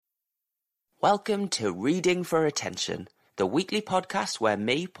Welcome to Reading for Attention, the weekly podcast where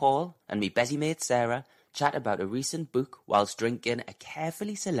me, Paul, and me busy mate Sarah chat about a recent book whilst drinking a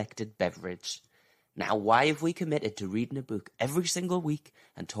carefully selected beverage. Now, why have we committed to reading a book every single week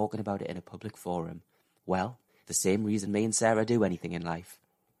and talking about it in a public forum? Well, the same reason me and Sarah do anything in life.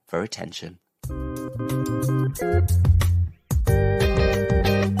 For attention.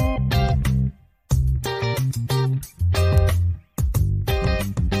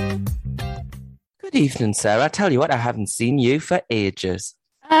 Good evening, Sarah. I tell you what, I haven't seen you for ages.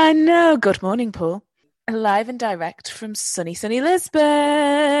 I know. Good morning, Paul. Live and direct from sunny Lisbon.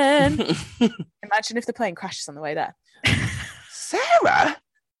 Imagine if the plane crashes on the way there. Sarah?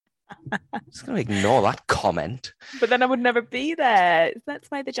 I'm just going to ignore that comment. But then I would never be there. That's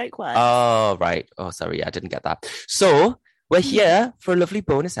why the joke was. Oh, right. Oh, sorry. Yeah, I didn't get that. So, we're here for a lovely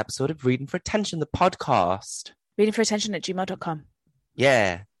bonus episode of Reading for Attention, the podcast. Readingforattention@gmail.com.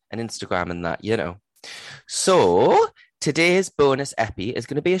 Yeah, and Instagram and that, you know. So, today's bonus epi is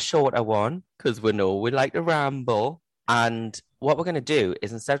going to be a shorter one because we know we like to ramble. And what we're going to do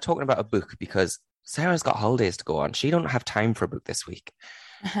is, instead of talking about a book, because Sarah's got holidays to go on, she don't have time for a book this week.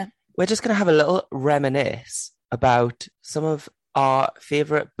 We're just going to have a little reminisce about some of our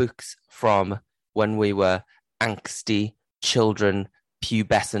favourite books from when we were angsty children,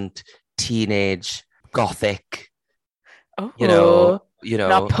 pubescent, teenage, gothic, Oh, you know.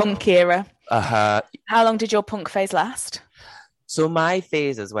 Not punk era. How long did your punk phase last? So my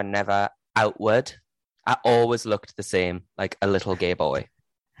phases were never outward. I always looked the same, like a little gay boy.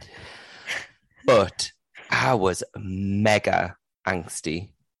 But I was mega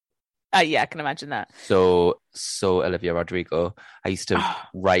angsty. Yeah, I can imagine that. So Olivia Rodrigo. I used to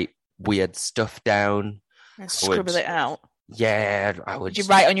write weird stuff down. And scribble it out. Yeah, I would. Did you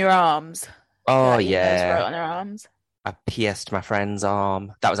write on your arms? Oh, yeah. Wrote on their arms? I pierced my friend's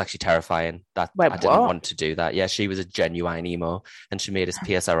arm. That was actually terrifying. I didn't want to do that. Yeah, she was a genuine emo and she made us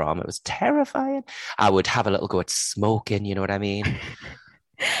pierce her arm. It was terrifying. I would have a little go at smoking, you know what I mean?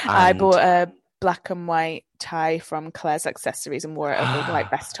 I bought a black and white tie from Claire's Accessories and wore it over a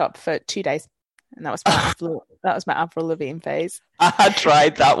white vest top for 2 days. And that was my Avril Lavigne phase. I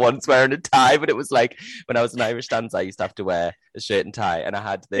tried that once wearing a tie, but it was like when I was in Irish dance, I used to have to wear a shirt and tie, and I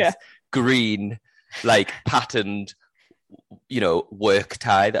had this green, like patterned, work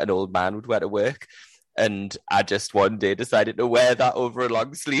tie that an old man would wear to work. And I just one day decided to wear that over a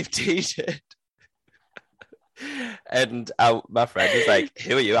long sleeve t-shirt. And my friend was like,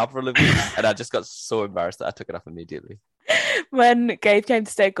 "Who are you, Avril Lavigne?" And I just got so embarrassed that I took it off immediately. When Gabe came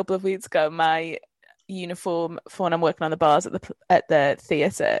to stay a couple of weeks ago, my uniform for when I'm working on the bars at the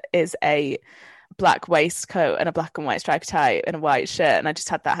theatre is a black waistcoat and a black and white striped tie and a white shirt, and I just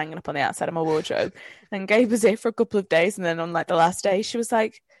had that hanging up on the outside of my wardrobe. And Gabe was here for a couple of days, and then on like the last day she was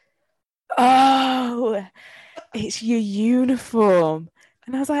like, "Oh, it's your uniform."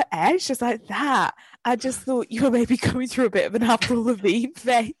 And I was like, "Eh?" She's like, "That. I just thought you were maybe going through a bit of an Avril Lavigne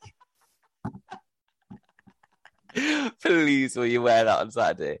phase." Please, will you wear that on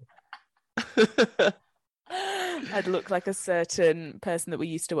Saturday? I'd look like a certain person that we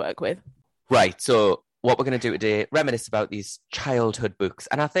used to work with. Right, so what we're going to do today, reminisce about these childhood books.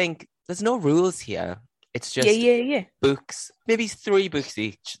 And I think there's no rules here. It's just books, maybe 3 books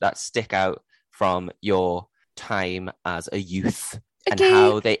each that stick out from your time as a youth and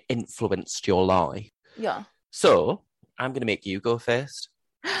how they influenced your life. Yeah. So I'm going to make you go first.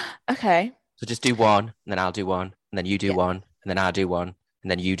 Okay. So just do one, and then I'll do one, and then you do one, and then I'll do one, and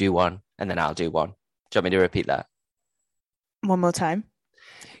then you do one, and then I'll do one. Do you want me to repeat that? One more time.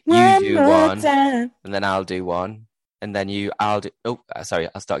 You do one, and then I'll do one, and then I'll do... Oh, sorry,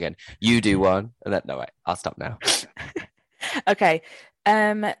 I'll start again. You do one, and then... No, wait, I'll stop now. Okay.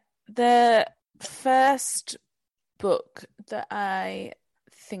 The first book that I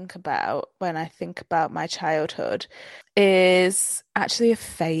think about when I think about my childhood is actually a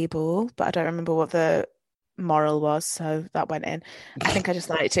fable, but I don't remember what the moral was, so that went in. I think I just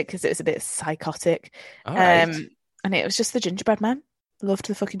liked it because it was a bit psychotic. Right. And it was just The Gingerbread Man. Loved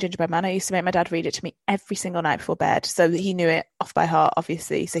the fucking Gingerbread Man. I used to make my dad read it to me every single night before bed, so that he knew it off by heart,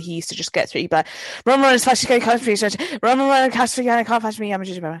 obviously. So he used to just get through. He'd be like, "Run, run, as fast as you can, catch me. Run, run, catch me, can't catch me. I'm a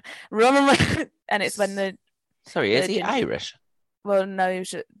gingerbread man. Run, run, run." And it's when the... Sorry, is he Irish? Well, no, he was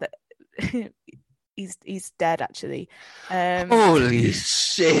just, he's dead, actually. Holy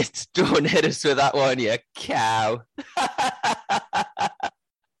shit. Don't hit us with that one, you cow.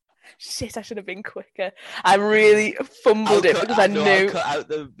 Shit, I should have been quicker. I really fumbled it because I knew. I'll cut out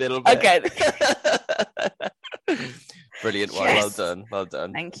the middle bit. Okay. Brilliant one. Yes. Well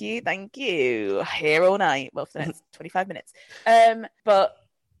done. Thank you. Here all night. Well, for the next 25 minutes. But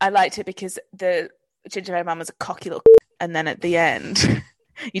I liked it because the gingerbread man was a cocky little and then at the end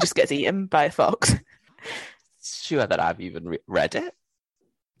he just gets eaten by a fox. Sure that I've even read it.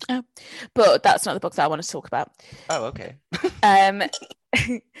 Oh, but that's not the book that I want to talk about. Oh, okay.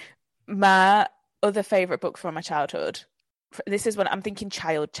 My other favourite book from my childhood, this is when I'm thinking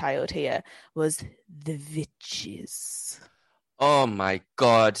child here, was The Witches. Oh my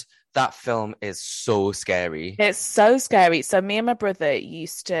God. That film is so scary. It's so scary. So me and my brother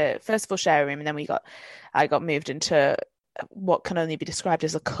used to, first of all, share a room, and then I got moved into what can only be described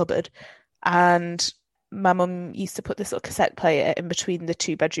as a cupboard. And my mum used to put this little cassette player in between the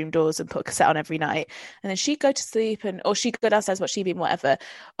 2-bedroom doors and put a cassette on every night. And then she'd go to sleep or she'd go downstairs, watch TV and whatever.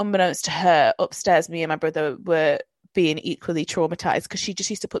 Unbeknownst to her, upstairs, me and my brother were being equally traumatized because she just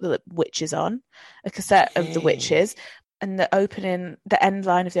used to put the Witches on, a cassette of the Witches. And the end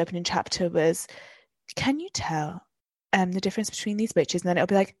line of the opening chapter was, can you tell the difference between these witches? And then it'll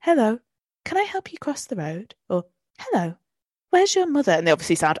be like, hello, can I help you cross the road? Or, hello, where's your mother? And they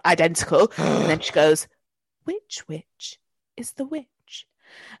obviously sound identical. And then she goes, which witch is the witch?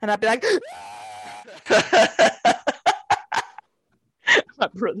 And I'd be like, my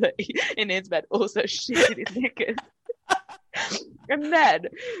brother in his bed also shitting his knickers. And then,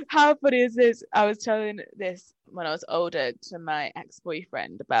 how funny is this? I was telling this when I was older to my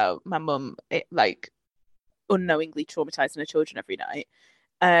ex-boyfriend about my mum, like, unknowingly traumatizing her children every night.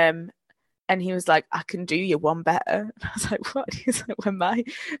 And he was like, I can do you one better. And I was like, what? He's like, when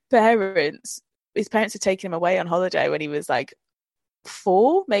his parents had taken him away on holiday when he was like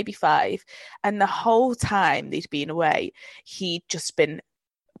 4, maybe 5. And the whole time they'd been away, he'd just been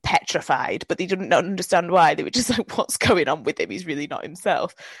petrified, but they didn't understand why. They were just like, what's going on with him? He's really not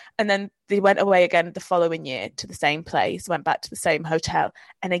himself. And then they went away again the following year to the same place, went back to the same hotel,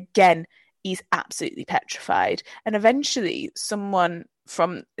 and again he's absolutely petrified. And eventually someone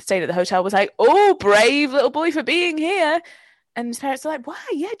from staying at the hotel was like, oh, brave little boy for being here. And his parents are like, why?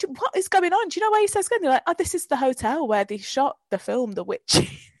 Yeah, what is going on? Do you know why he's so scared? They're like, oh, this is the hotel where they shot the film The Witches.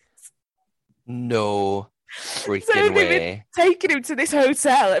 No freaking way. Taking him to this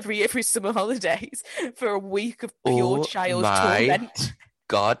hotel every year for his summer holidays for a week of pure child torment.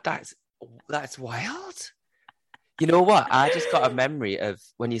 God, that's wild. You know what? I just got a memory of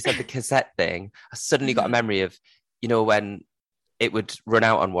when you said the cassette thing. I suddenly got a memory of, you know, when it would run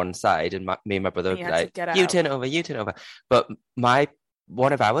out on one side and me and my brother would be like, you turn it over. But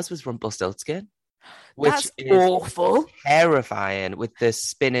one of ours was Rumpelstiltskin, which that's is awful, terrifying with the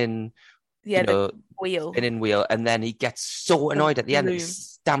spinning, the wheel, and then he gets so annoyed at the end that he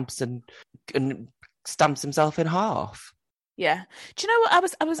stamps and stamps himself in half. Yeah. Do you know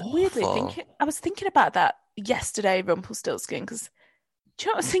what I was weirdly thinking? I was thinking about that yesterday, Rumpelstiltskin, because do you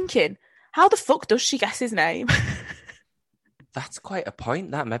know what I was thinking? How the fuck does she guess his name? That's quite a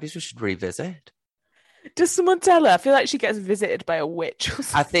point. That maybe we should revisit. Does someone tell her? I feel like she gets visited by a witch.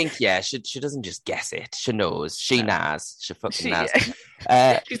 I think, yeah, she doesn't just guess it. She knows. She knows. She fucking knows.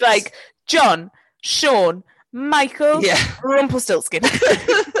 She's like, John, Sean, Michael, Rumpelstiltskin.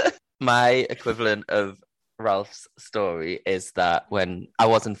 My equivalent of Ralph's story is that when I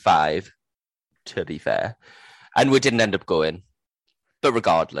wasn't 5, to be fair, and we didn't end up going, but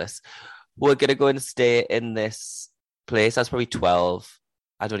regardless, we're going to go and stay in this place. I was probably 12.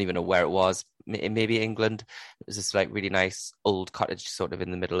 I don't even know where it was. Maybe England. It was this like really nice old cottage sort of in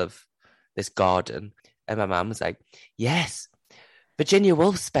the middle of this garden. And my mum was like, yes, Virginia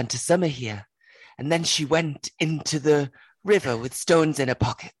Woolf spent a summer here. And then she went into the river with stones in her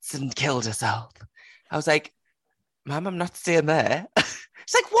pockets and killed herself. I was like, Mum, I'm not staying there.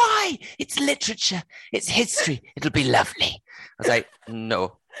 She's like, why? It's literature. It's history. It'll be lovely. I was like,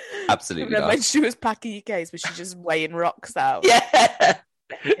 no, absolutely not. When she was packing your case, was she just weighing rocks out? Yeah.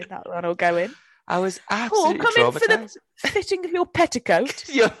 In that one or going? I was absolutely traumatized. Come in for the fitting of your petticoat.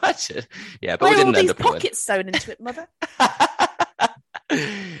 Can you imagine? Yeah, but we didn't end up going. All these pockets sewn into it, mother.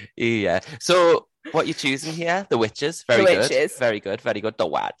 Yeah. So what you're choosing here? The Witches. Very good. Very good. Very good. The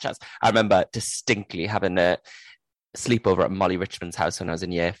Witches. I remember distinctly having a sleepover at Molly Richmond's house when I was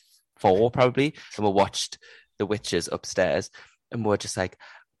in year 4, probably, and we watched The Witches upstairs, and we're just like,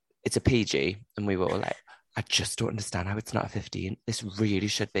 it's a PG, and we were all like, I just don't understand how it's not a 15. This really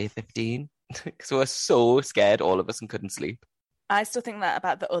should be a 15. Because we were so scared, all of us, and couldn't sleep. I still think that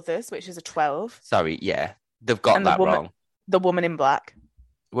about The Others, which is a 12. Sorry, yeah. They've got that wrong. The Woman in Black.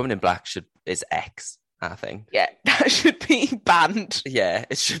 Woman in Black is X, I think. Yeah, that should be banned. Yeah,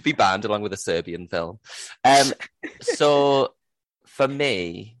 it should be banned along with a Serbian film. So, for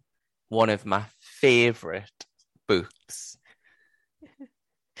me, one of my favourite books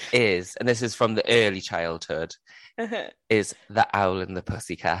is, and this is from the early childhood, is The Owl and the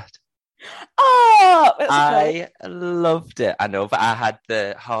Pussycat. Oh, that's I loved it. I know, but I had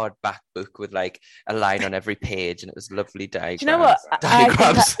the hardback book with like a line on every page, and it was lovely diagrams. Do you know what?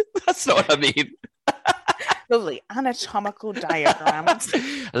 Diagrams. That's not what I mean. Lovely anatomical diagrams.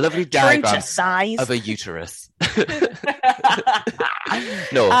 Lovely True to diagrams size. of a uterus.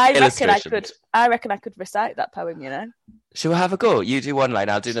 No, I illustrations. reckon I could recite that poem, you know. Shall we have a go? You do one line,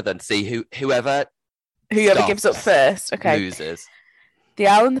 I'll do another, and see whoever gives up first. Okay. loses. The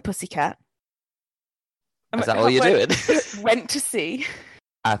Owl and the Pussycat. Is that all you're doing? Went to sea.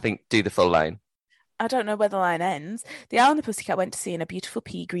 I think do the full line. I don't know where the line ends. The Owl and the Pussycat went to sea in a beautiful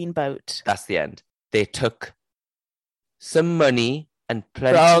pea green boat. That's the end. They took some money and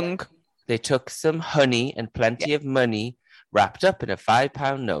plenty. Wrong. They took some honey and plenty of money wrapped up in a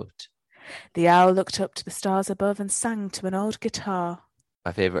 £5 note. The Owl looked up to the stars above and sang to an old guitar.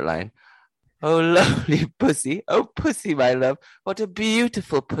 My favourite line. Oh, lovely pussy. Oh, pussy, my love. What a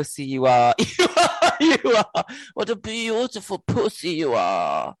beautiful pussy you are. You are. What a beautiful pussy you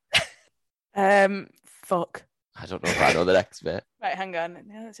are. Fuck. I don't know if I know the next bit. Right, hang on.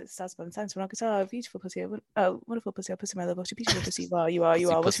 Yeah, it's stars above and sang to an old guitar. Beautiful pussy. Oh, wonderful pussy. Oh, pussy, my love. What a beautiful pussy you are. You are.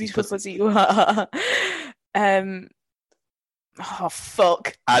 You are. What a beautiful pussy you are. Oh,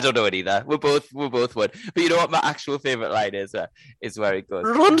 fuck. I don't know it either. We're both one. But you know what my actual favourite line is where it goes.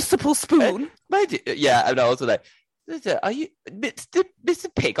 Runcible spoon. Yeah, and also like, are you, Mr.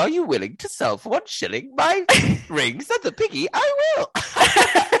 Pig, are you willing to sell for 1 shilling my rings at the piggy? I will.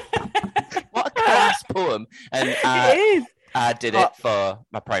 What a class poem. And It is. I did it for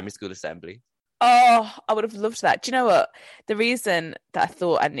my primary school assembly. Oh, I would have loved that. Do you know what? The reason that I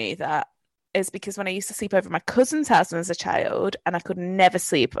thought I knew that is because when I used to sleep over at my cousin's house when I was a child, and I could never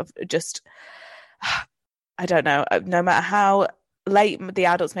sleep. I don't know. No matter how late the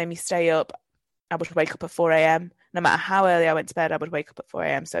adults made me stay up, I would wake up at 4 a.m. No matter how early I went to bed, I would wake up at 4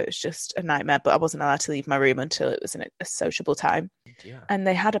 a.m. So it was just a nightmare. But I wasn't allowed to leave my room until it was in a sociable time. Yeah. And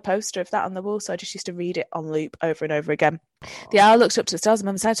they had a poster of that on the wall, so I just used to read it on loop over and over again. Aww. The Owl looked up to the stars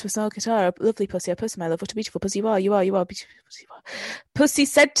and sang to a small guitar. Oh, lovely pussy, oh pussy, my love, what a beautiful pussy you are. You are, beautiful pussy you are. Pussy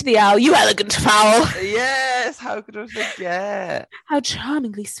said to the Owl, you elegant fowl. Yes, how could I forget? How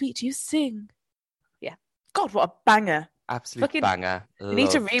charmingly sweet you sing. Yeah. God, what a banger. Absolute fucking banger. You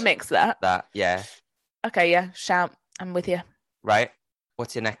need to remix that. Yeah. Okay, yeah, shout. I'm with you. Right.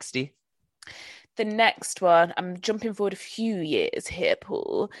 What's your nextie? The next one, I'm jumping forward a few years here,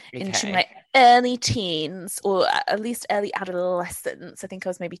 Paul, into my early teens, or at least early adolescence. I think I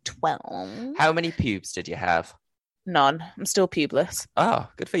was maybe 12. How many pubes did you have? None. I'm still pubeless. Oh,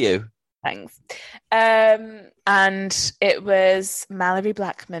 good for you. Thanks. And it was Mallory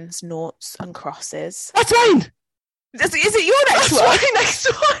Blackman's Noughts and Crosses. That's mine! Is it your next one? That's my next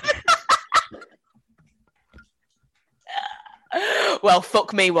one! Well,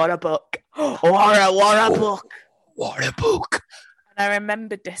 fuck me, what a book. What a book. What a book. And I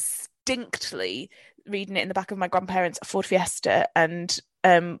remember distinctly reading it in the back of my grandparents' Ford Fiesta, and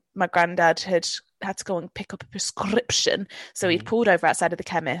my granddad had to go and pick up a prescription. So he'd pulled over outside of the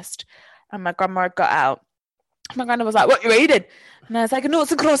chemist, and my grandma had got out. My granddad was like, what are you reading? And I was like,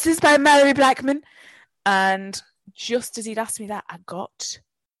 Noughts and Crosses by Mallory Blackman. And just as he'd asked me that, I got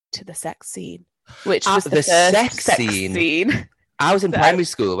to the sex scene. Which was the first sex scene. I was in primary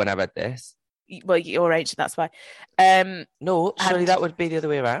school when I read this. Well, your age, that's why. No, surely that would be the other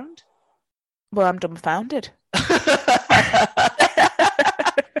way around. Well, I'm dumbfounded.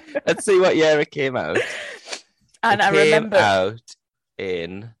 Let's see what year it came out. And I remember out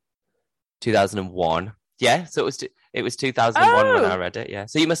in 2001. Yeah, so it was 2001 when I read it. Yeah,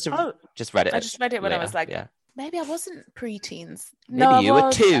 so you must have just read it. I just read it when I was like, yeah. Maybe I wasn't pre-teens. Maybe you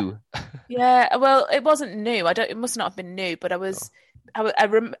were 2. Yeah, well, it wasn't new. It must not have been new, but I was.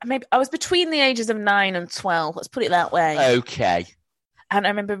 Maybe I was between the ages of 9 and 12. Let's put it that way. Okay. And I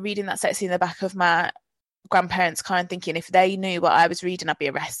remember reading that sex scene in the back of my grandparents' car and thinking, if they knew what I was reading, I'd be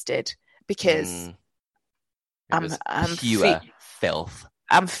arrested because I'm pure filth.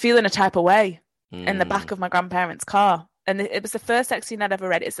 I'm feeling a type of way in the back of my grandparents' car, and it was the first sex scene I'd ever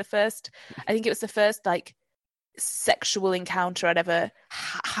read. I think it was the first like sexual encounter I'd ever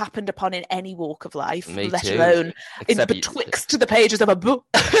happened upon in any walk of life, let alone in betwixt the pages of a book.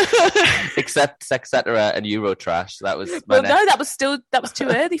 Except Sexcetera and Eurotrash. That was that was too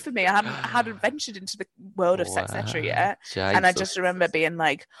early for me. I hadn't ventured into the world of Sexcetera yet. And I just remember being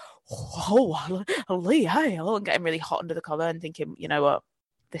like, oh, and getting really hot under the collar and thinking, you know what,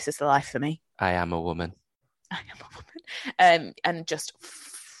 this is the life for me. I am a woman. And just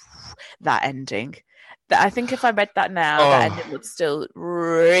that ending. I think if I read that now, that ending would still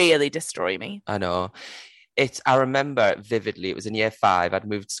really destroy me. I know. I remember vividly, it was in year 5. I'd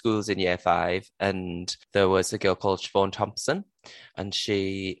moved schools in year 5, and there was a girl called Siobhan Thompson, and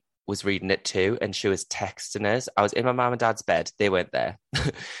she was reading it too, and she was texting us. I was in my mum and dad's bed, they weren't there.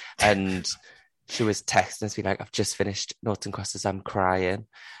 And she was texting us, being like, I've just finished Noughts and Crosses, I'm crying.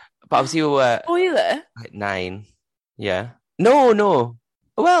 But obviously we were Spoiler. like 9. Yeah. No.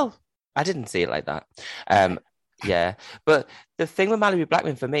 Well, I didn't see it like that. Yeah. But the thing with Mallory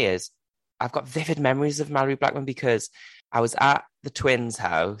Blackman for me is I've got vivid memories of Mallory Blackman because I was at the twins'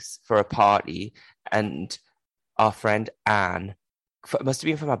 house for a party, and our friend Anne, it must have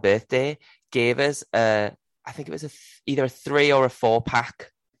been for my birthday, gave us I think it was either a 3 or a 4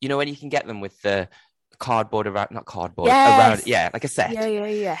 pack. You know when you can get them with the cardboard around, not cardboard, around, yeah, like a set.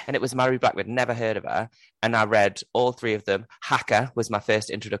 Yeah. And it was Mallory Blackman, never heard of her. And I read all 3 of them. Hacker was my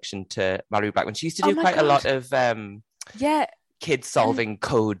first introduction to Mallory Blackman. She used to do quite a lot of kids solving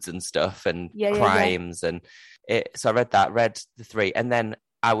codes and stuff and crimes. And so I read the 3. And then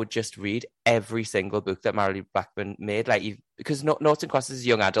I would just read every single book that Mallory Blackman made, because Noughts and Crosses is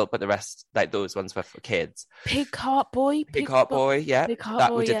young adult, but the rest, like those ones were for kids. Pig Heart Boy, yeah. We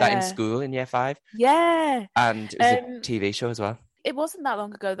did that in school in year 5. Yeah, and it was a TV show as well. It wasn't that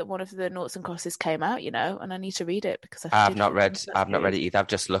long ago that one of the Noughts and Crosses came out, and I need to read it because I've not read it either. I've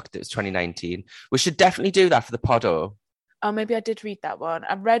just looked. It was 2019. We should definitely do that for the poddo. Oh, maybe I did read that one.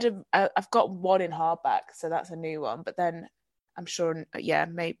 I've got one in hardback, so that's a new one. But then I'm sure,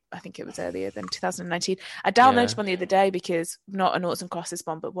 maybe I think it was earlier than 2019. I downloaded one the other day because not a Noughts and Crosses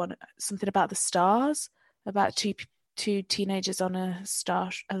one, but something about the stars, about two teenagers on a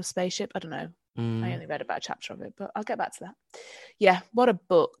spaceship. I don't know. I only read about a chapter of it, but I'll get back to that. Yeah, what a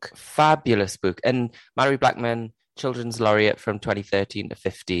book! Fabulous book. And Mallory Blackman, Children's Laureate from 2013 to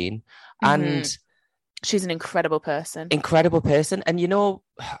 15, and she's an incredible person. And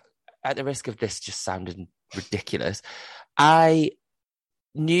at the risk of this just sounding ridiculous, I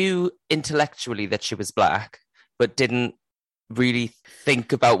knew intellectually that she was Black, but didn't really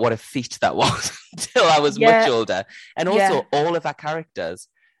think about what a feat that was until I was much older. And also, all of our characters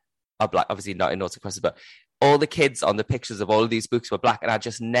are Black, obviously not in Noughts and Crosses, but all the kids on the pictures of all of these books were Black, and I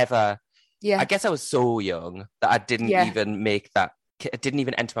just never. I guess I was so young that I didn't even make that. It didn't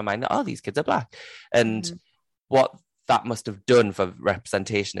even enter my mind that these kids are Black, and what that must have done for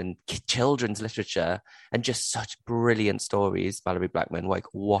representation in children's literature, and just such brilliant stories. Mallory Blackman, like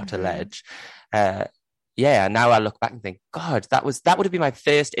what a ledge. Now I look back and think, God, that would have been my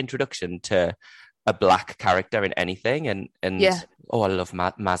first introduction to a Black character in anything. And I love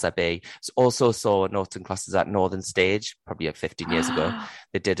Mazza B. Also saw Noughts and Crosses at Northern Stage probably like 15 years ago.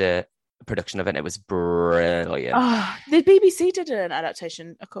 They did a production of it, and it was brilliant. The BBC did an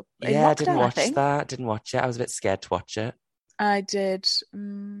adaptation a couple. I didn't watch that. Didn't watch it. I was a bit scared to watch it. I did.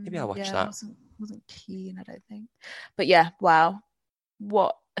 Maybe I'll watch that. Wasn't keen, I don't think. But yeah, wow,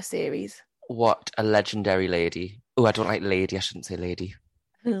 what a series! What a legendary lady. Oh, I don't like lady. I shouldn't say lady.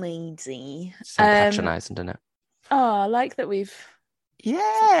 Lady. Sounds patronising, doesn't it? Oh, I like that we've.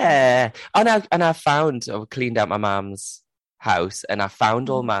 Yeah, and I cleaned out my mum's house, and I found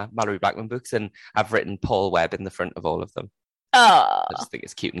all my Mallory Blackman books, and I've written Paul Webb in the front of all of them. I just think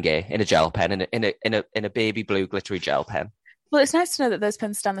it's cute and gay in a gel pen, in a baby blue glittery gel pen. Well, it's nice to know that those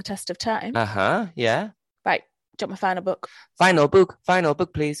pens stand the test of time. Yeah. Right, do you want my final book? Final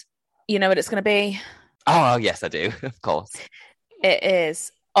book, please. You know what it's going to be? Oh, yes, I do. Of course. It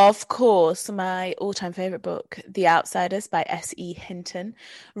is, of course, my all-time favourite book, The Outsiders by S.E. Hinton,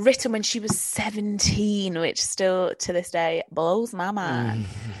 written when she was 17, which still to this day blows my mind.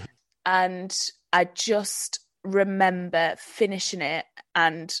 And I just remember finishing it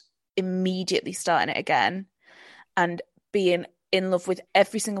and immediately starting it again and being in love with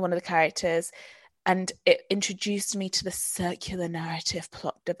every single one of the characters. And it introduced me to the circular narrative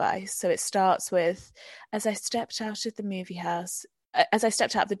plot device. So it starts with, as I stepped out of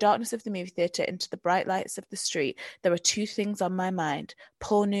the darkness of the movie theatre into the bright lights of the street, there were 2 things on my mind,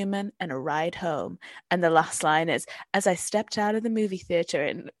 Paul Newman and a ride home. And the last line is, as I stepped out of the movie theatre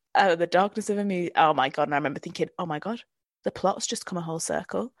and out of the darkness of a movie. Oh my God. And I remember thinking, oh my God, the plot's just come a whole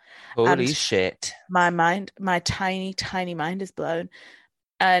circle. Holy shit. My tiny, tiny mind is blown.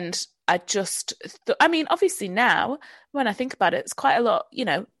 And I just, obviously now when I think about it, it's quite a lot,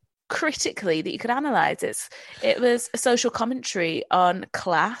 critically that you could analyze. It was a social commentary on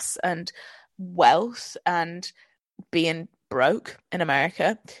class and wealth and being broke in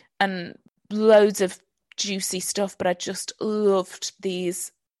America and loads of juicy stuff. But I just loved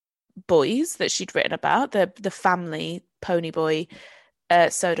these boys that she'd written about, the family, Ponyboy,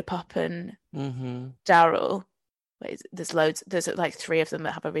 Soda Pop and Daryl. there's loads. There's like 3 of them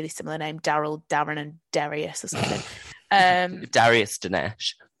that have a really similar name: Daryl, Darren, and Darius or something. Darius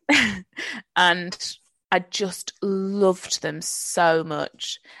Dinesh. And I just loved them so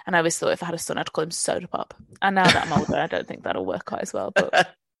much. And I always thought if I had a son, I'd call him Soda Pop. And now that I'm older, I don't think that'll work quite as well. But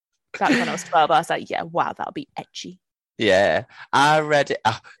back when I was 12, I was like, yeah, wow, that'll be edgy. Yeah, I read it.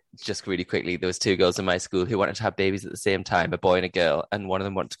 Just really quickly, there was 2 girls in my school who wanted to have babies at the same time, a boy and a girl, and one of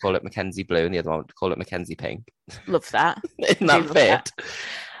them wanted to call it Mackenzie Blue and the other one wanted to call it Mackenzie Pink. Love that. Isn't that fit?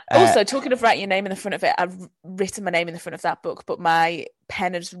 Also, talking of writing your name in the front of it, I've written my name in the front of that book, but my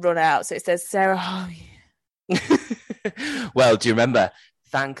pen has run out, so it says Sarah Harvey. Well, do you remember?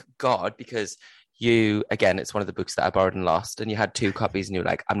 Thank God, because you, again, it's one of the books that I borrowed and lost, and you had 2 copies, and you were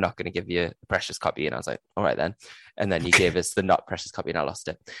like, I'm not going to give you a precious copy. And I was like, all right then. And then you gave us the not precious copy, and I lost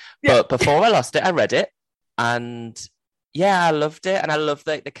it. Yeah. But before I lost it, I read it, and yeah, I loved it. And I loved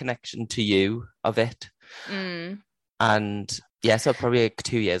the connection to you of it. And yeah, so probably like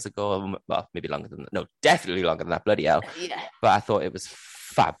 2 years ago, well, maybe longer than that. No, definitely longer than that, bloody hell. Yeah. But I thought it was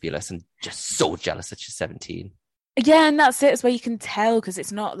fabulous and just so jealous that she's 17. Yeah, and that's it. It's where you can tell, because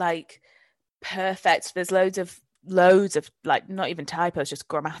it's not like perfect. There's loads of like not even typos, just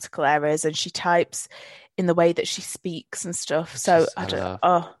grammatical errors, and she types in the way that she speaks and stuff. So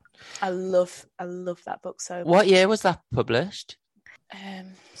I love that book so much. What year was that published?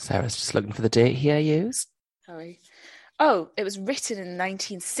 Sarah's just looking for the date here. Used. Sorry. Oh, it was written in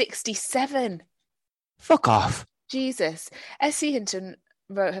 1967. Fuck off. Jesus. S.C. Hinton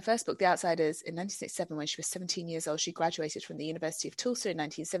wrote her first book, The Outsiders, in 1967 when she was 17 years old. She graduated from the University of Tulsa in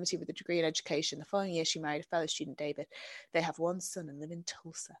 1970 with a degree in education. The following year, she married a fellow student, David. They have 1 son and live in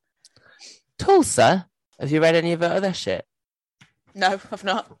Tulsa. Tulsa? Have you read any of her other shit? No, I've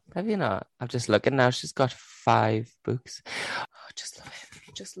not. Have you not? I'm just looking now. She's got 5 books. Oh, just love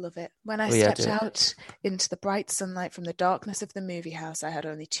it. Just love it. When I stepped out into the bright sunlight from the darkness of the movie house, I had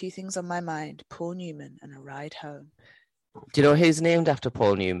only 2 things on my mind: Paul Newman and a ride home. Do you know who's named after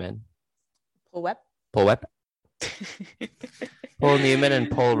Paul Newman? Paul Webb. Paul Webb. Paul Newman and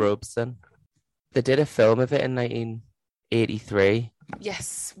Paul Robeson. They did a film of it in 1983.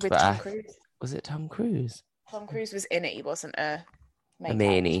 Yes, with Tom Cruise. Was it Tom Cruise? Tom Cruise was in it. He wasn't a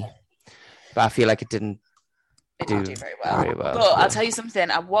main. But I feel like it didn't do very well. But I'll tell you something.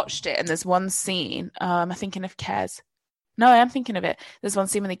 I watched it, and there's one scene. Am I thinking of Kes? No, I am thinking of it. There's one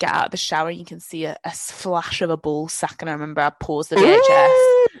scene when they get out of the shower and you can see a flash of a ball sack. And I remember I paused the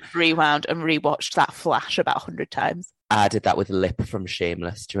VHS, rewound, and rewatched that flash about 100 times. I did that with Lip from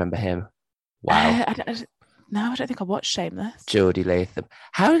Shameless. Do you remember him? Wow. I don't think I watched Shameless. Jodie Latham.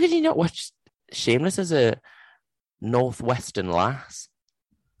 How did you not watch Shameless as a Northwestern lass?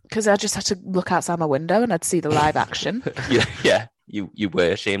 Because I just had to look outside my window and I'd see the live action. yeah, you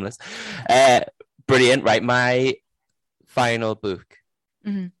were Shameless. Brilliant. Right, my final book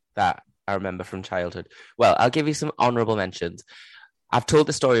that I remember from childhood. Well, I'll give you some honourable mentions. I've told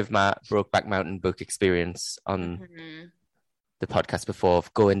the story of my Brokeback Mountain book experience on the podcast before,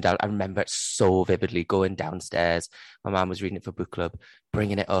 of going down. I remember it so vividly, going downstairs. My mum was reading it for book club,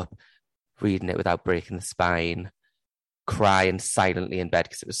 bringing it up, reading it without breaking the spine, crying silently in bed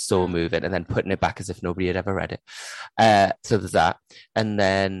because it was so moving, and then putting it back as if nobody had ever read it. So there's that. And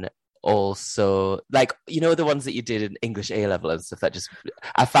then also, like, you know, the ones that you did in English A-level and stuff, that just,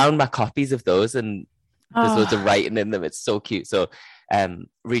 I found my copies of those and there's loads of writing in them. It's so cute. So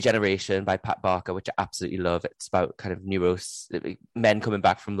Regeneration by Pat Barker, which I absolutely love. It's about kind of men coming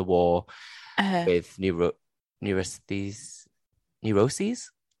back from the war with neuroses. Well,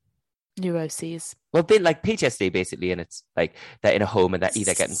 a bit like PTSD basically, and it's like they're in a home and they're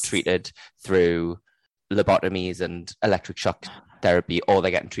either getting treated through lobotomies and electric shock therapy, or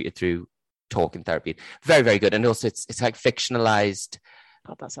they're getting treated through talking therapy. Very, very good. And also it's like fictionalized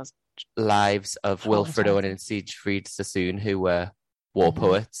lives of Wilfred Owen and Siegfried Sassoon, who were war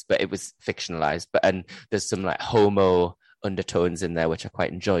poets, but it was fictionalized. And there's some like homo undertones in there, which I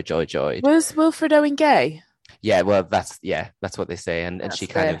quite enjoy. Was Wilfred Owen gay? Yeah, well, that's what they say. And she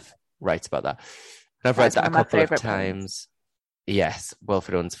kind of writes about that. And I've read that a couple of times. Yes,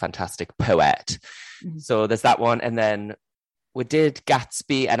 Wilfred Owen's a fantastic poet. So there's that one. And then we did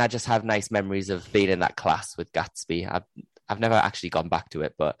Gatsby, and I just have nice memories of being in that class with Gatsby. I've never actually gone back to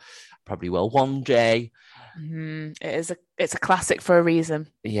it, but probably will one day. It's a classic for a reason.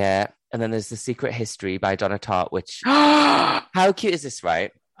 Yeah. And then there's The Secret History by Donna Tartt, which how cute is this,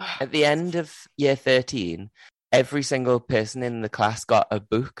 right? At the end of year 13, every single person in the class got a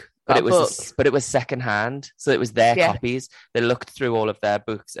book. But it was secondhand, so it was their copies. They looked through all of their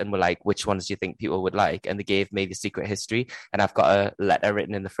books and were like, "Which ones do you think people would like?" And they gave me The Secret History, and I've got a letter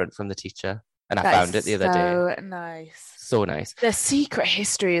written in the front from the teacher. and I That found is it the other day. so nice. So nice. The Secret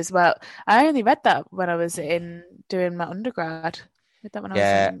History as well. I only read that when I was doing my undergrad. I read that when I was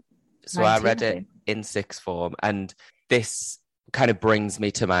Yeah. So I 19, read I it think. in sixth form, and this kind of brings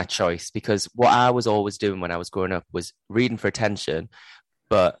me to my choice, because what I was always doing when I was growing up was reading for attention,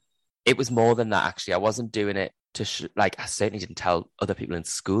 but it was more than that, actually. I wasn't doing it to like, I certainly didn't tell other people in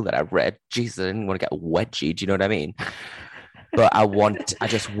school that I read. Jesus, I didn't want to get wedgie. Do you know what I mean? But I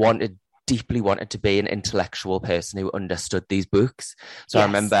just deeply wanted to be an intellectual person who understood these books. So I Yes.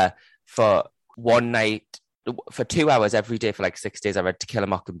 remember for one night, for 2 hours every day for like 6 days, I read To Kill a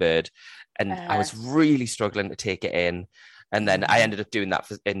Mockingbird, and I was really struggling to take it in. And then I ended up doing that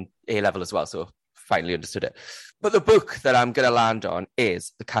in A level as well. So finally understood it. But the book that I'm going to land on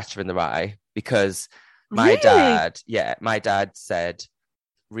is The Catcher in the Rye, because my dad said,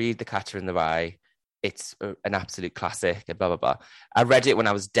 read The Catcher in the Rye. It's an absolute classic and blah, blah, blah. I read it when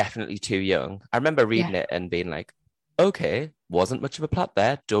I was definitely too young. I remember reading it and being like, okay, wasn't much of a plot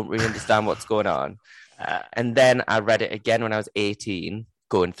there. Don't really understand what's going on. And then I read it again when I was 18,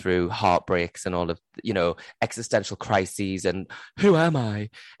 going through heartbreaks and all of, existential crises and who am I?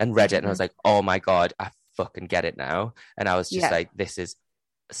 And read it and I was like, oh my God, I fucking get it now. And I was just like, this is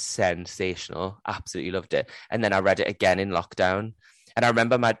sensational. Absolutely loved it. And then I read it again in lockdown. And I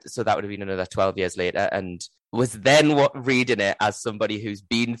remember so that would have been another 12 years later, and was then reading it as somebody who's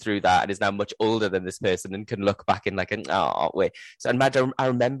been through that and is now much older than this person and can look back in like, oh, wait. So, and I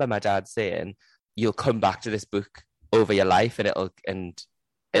remember my dad saying, you'll come back to this book over your life and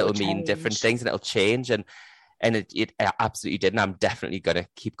it'll mean different things and it'll change. And it absolutely did. And I'm definitely going to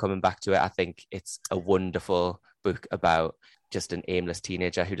keep coming back to it. I think it's a wonderful book about just an aimless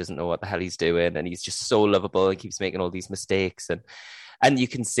teenager who doesn't know what the hell he's doing. And he's just so lovable and keeps making all these mistakes. And you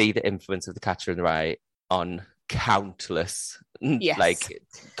can see the influence of The Catcher in the Rye on countless like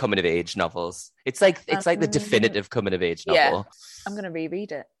coming of age novels. It's like the definitive coming of age novel. Yeah. I'm going to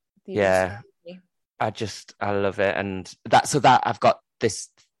reread it. I love it. And that I've got this,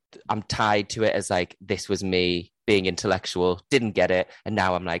 I'm tied to it as like, this was me being intellectual, didn't get it, and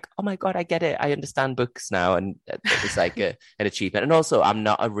now I'm like, oh my God, I get it, I understand books now. And it's like an achievement. And also, I'm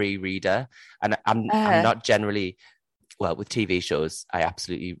not a rereader, and I'm not generally, well, with TV shows, I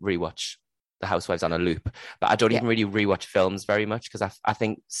absolutely rewatch The Housewives on a loop, but I don't even really rewatch films very much, because I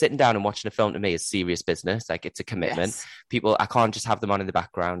think sitting down and watching a film to me is serious business. Like, it's a commitment. People, I can't just have them on in the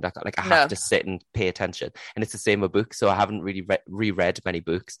background. I have to sit and pay attention. And it's the same with books. So I haven't really reread many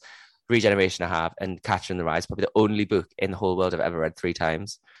books. Regeneration I have, and Catcher in the Rye is probably the only book in the whole world I've ever read 3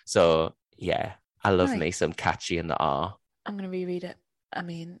 times. So yeah, I love me some Catchy in the R. I'm going to reread it. I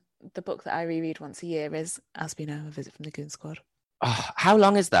mean, the book that I reread once a year is As We Know, A Visit from the Goon Squad. Oh, how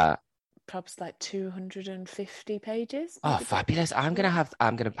long is that? Perhaps like 250 pages. Oh, fabulous. I'm gonna have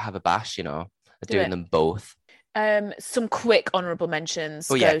a bash, doing them both. Some quick honourable mentions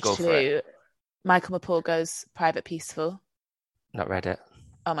go to Michael Morpurgo's Private Peaceful. Not read it.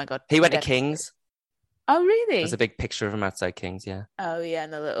 Oh my God. He went to King's. Oh, really? There's a big picture of him outside King's, yeah. Oh, yeah,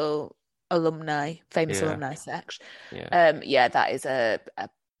 and the little famous alumni section. Yeah. That is a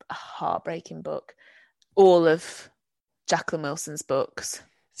heartbreaking book. All of Jacqueline Wilson's books.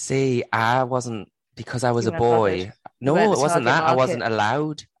 See, I wasn't, because I was a boy. No, it wasn't that. I wasn't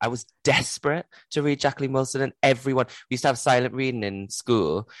allowed. I was desperate to read Jacqueline Wilson, and everyone, we used to have silent reading in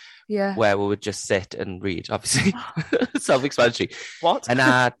school. Yeah. Where we would just sit and read, obviously. Self-explanatory. What? And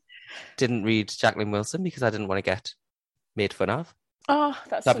I didn't read Jacqueline Wilson because I didn't want to get made fun of. Oh,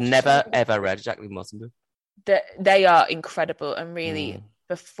 that's so I've never, ever read a Jacqueline Wilson book. They are incredible and really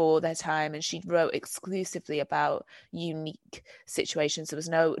before their time. And she wrote exclusively about unique situations. There was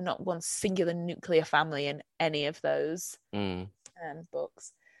not one singular nuclear family in any of those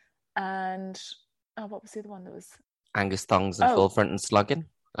books. And, what was the other one that was? Angus Thongs and Full Front and Slogging.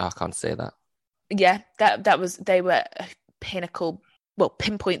 Oh, I can't say that. Yeah, they were pinnacle,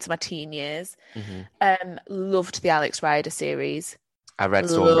 pinpoints of my teen years. Loved the Alex Rider series. I read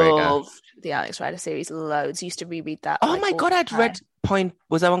Stormbreaker. Loved the Alex Rider series loads. Used to reread that. Oh my God, I'd read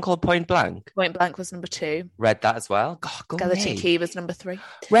was that one called Point Blank? Point Blank was number 2. Read that as well. God, Skeleton Key was number 3.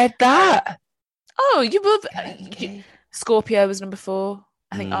 Read that. Oh, you love Scorpio was number 4.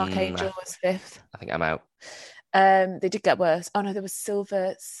 I think Archangel was 5th. I think I'm out. They did get worse. Oh no, there was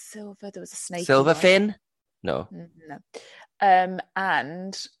Silver. There was a snake. Silverfin? No.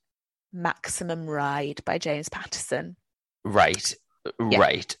 And Maximum Ride by James Patterson. Right. Yeah.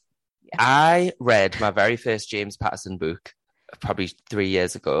 Right. Yeah. I read my very first James Patterson book probably 3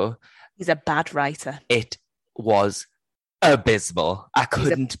 years ago. He's a bad writer. It was abysmal. I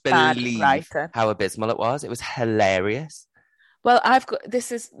couldn't believe how abysmal it was. It was hilarious. Well,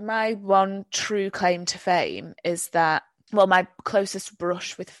 this is my one true claim to fame is that, well, my closest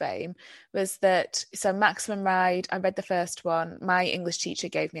brush with fame was that, so Maximum Ride, I read the first one. My English teacher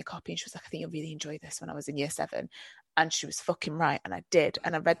gave me a copy and she was like, I think you'll really enjoy this, when I was in year 7. And she was fucking right. And I did.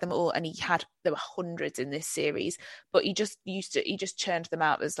 And I read them all. And there were hundreds in this series, but he just churned them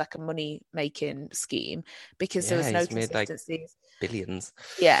out as like a money making scheme because there was no consistency. Like billions.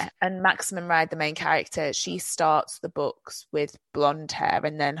 Yeah. And Maximum Ride, the main character, she starts the books with blonde hair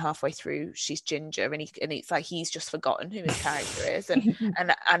and then halfway through she's ginger, and it's like he's just forgotten who his character is.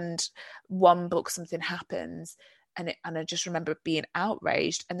 And one book something happens and I just remember being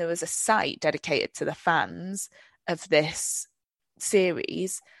outraged, and there was a site dedicated to the fans of this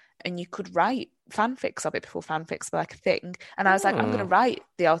series, and you could write fanfics of it before fanfics were like a thing. And I was like, I'm going to write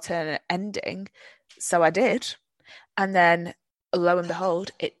the alternate ending. So I did. And then lo and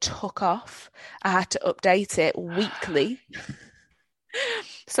behold, it took off. I had to update it weekly.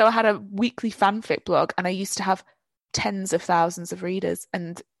 So I had a weekly fanfic blog, and I used to have tens of thousands of readers.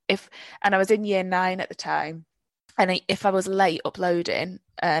 And I was in year 9 at the time. And if I was late uploading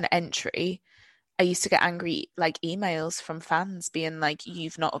an entry, I used to get angry like emails from fans being like,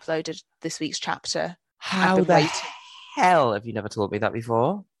 you've not uploaded this week's chapter. How the hell have you never told me that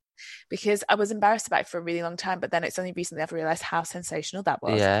before? Because I was embarrassed about it for a really long time, but then it's only recently I've realised how sensational that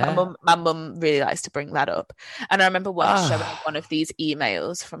was. Yeah. My mum really likes to bring that up. And I remember once showing one of these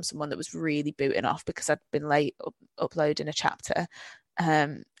emails from someone that was really booting off because I'd been late uploading a chapter,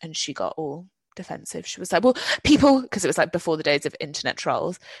 and she got all defensive. She was like, well, people, because it was like before the days of internet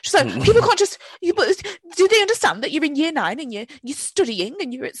trolls, she's like, people can't just do they understand that you're in year 9 and you're studying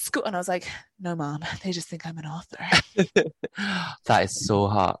and you're at school? And I was like, no mom, they just think I'm an author. That is so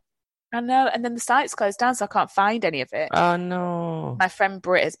hot. I know. And then the site's closed down, so I can't find any of it. Oh no. My friend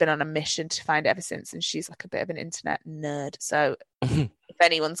Britt has been on a mission to find it ever since, and she's like a bit of an internet nerd, so if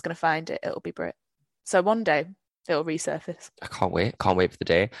anyone's going to find it, it'll be Britt. So one day it'll resurface. I can't wait for the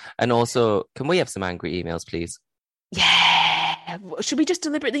day. And also, can we have some angry emails, please? Yeah. Should we just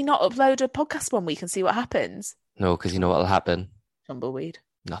deliberately not upload a podcast 1 week and see what happens? No, because you know what'll happen? Tumbleweed.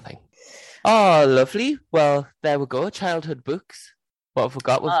 Nothing. Oh, lovely. Well, there we go. Childhood books. What have we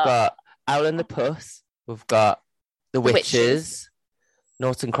got? We've got Owl and the Puss. We've got The Witches.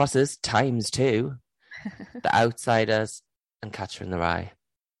 Noughts and Crosses ×2. The Outsiders and Catcher in the Rye.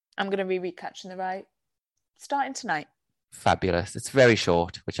 I'm going to reread Catcher in the Rye starting tonight. Fabulous. It's very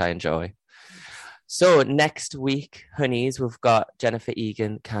short, which I enjoy. So next week, honeys, we've got Jennifer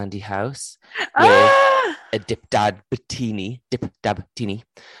Egan Candy House with a Dip Dab Bettini.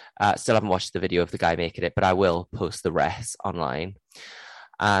 Still haven't watched the video of the guy making it, but I will post the rest online.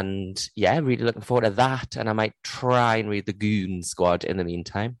 And yeah, really looking forward to that. And I might try and read the Goon Squad in the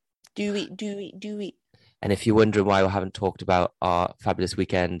meantime. Do it. And if you're wondering why we haven't talked about our fabulous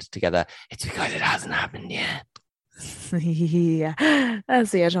weekend together, it's because it hasn't happened yet. Yeah. I'll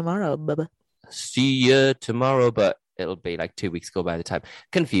see you tomorrow, bubba. See you tomorrow, but it'll be like 2 weeks ago by the time.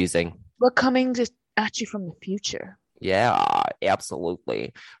 Confusing. We're coming at you from the future. Yeah,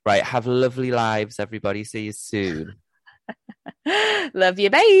 absolutely. Right, have lovely lives, everybody. See you soon. Love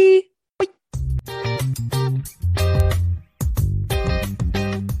you, bye.